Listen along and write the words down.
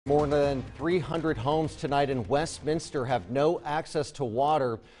More than 300 homes tonight in Westminster have no access to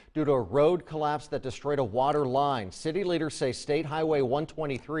water due to a road collapse that destroyed a water line. City leaders say State Highway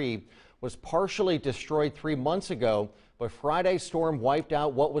 123 was partially destroyed 3 months ago, but Friday's storm wiped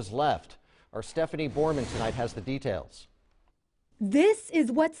out what was left. Our Stephanie Borman tonight has the details. This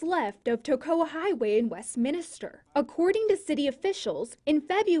is what's left of Toccoa Highway in Westminster. According to city officials, in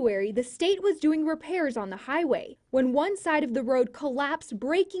February, the state was doing repairs on the highway when one side of the road collapsed,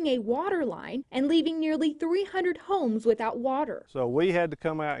 breaking a water line and leaving nearly 300 homes without water. So we had to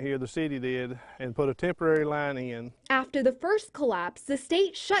come out here, the city did, and put a temporary line in. After the first collapse, the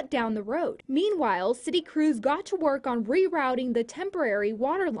state shut down the road. Meanwhile, city crews got to work on rerouting the temporary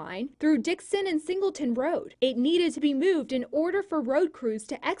water line through Dixon and Singleton Road. It needed to be moved in order for road crews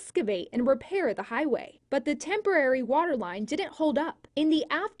to excavate and repair the highway. But the temporary water line didn't hold up. In the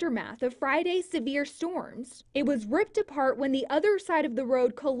aftermath of Friday's severe storms, it was ripped apart when the other side of the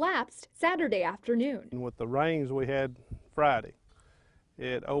road collapsed Saturday afternoon. And with the rains we had Friday,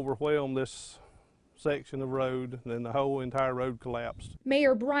 it overwhelmed this section of road, and then the whole entire road collapsed.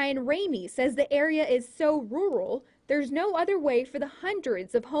 Mayor Brian Ramey says the area is so rural, there's no other way for the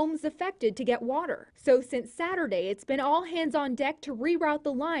hundreds of homes affected to get water. So since Saturday, it's been all hands on deck to reroute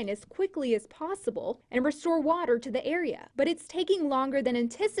the line as quickly as possible and restore water to the area. But it's taking longer than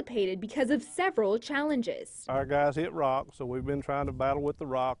anticipated because of several challenges. Our guys hit rock, so we've been trying to battle with the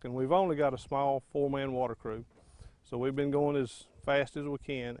rock, and we've only got a small 4-man water crew. So we've been going as fast as we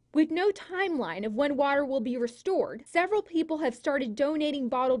can. With no timeline of when water will be restored, several people have started donating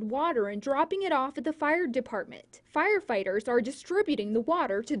bottled water and dropping it off at the fire department. Firefighters are distributing the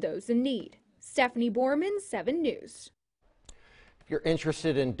water to those in need. Stephanie Borman, 7 News. If you're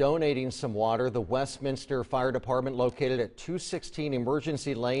interested in donating some water, the Westminster Fire Department, located at 216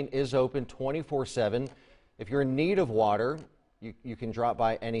 Emergency Lane, is open 24/7. If you're in need of water, you can drop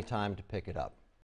by anytime to pick it up.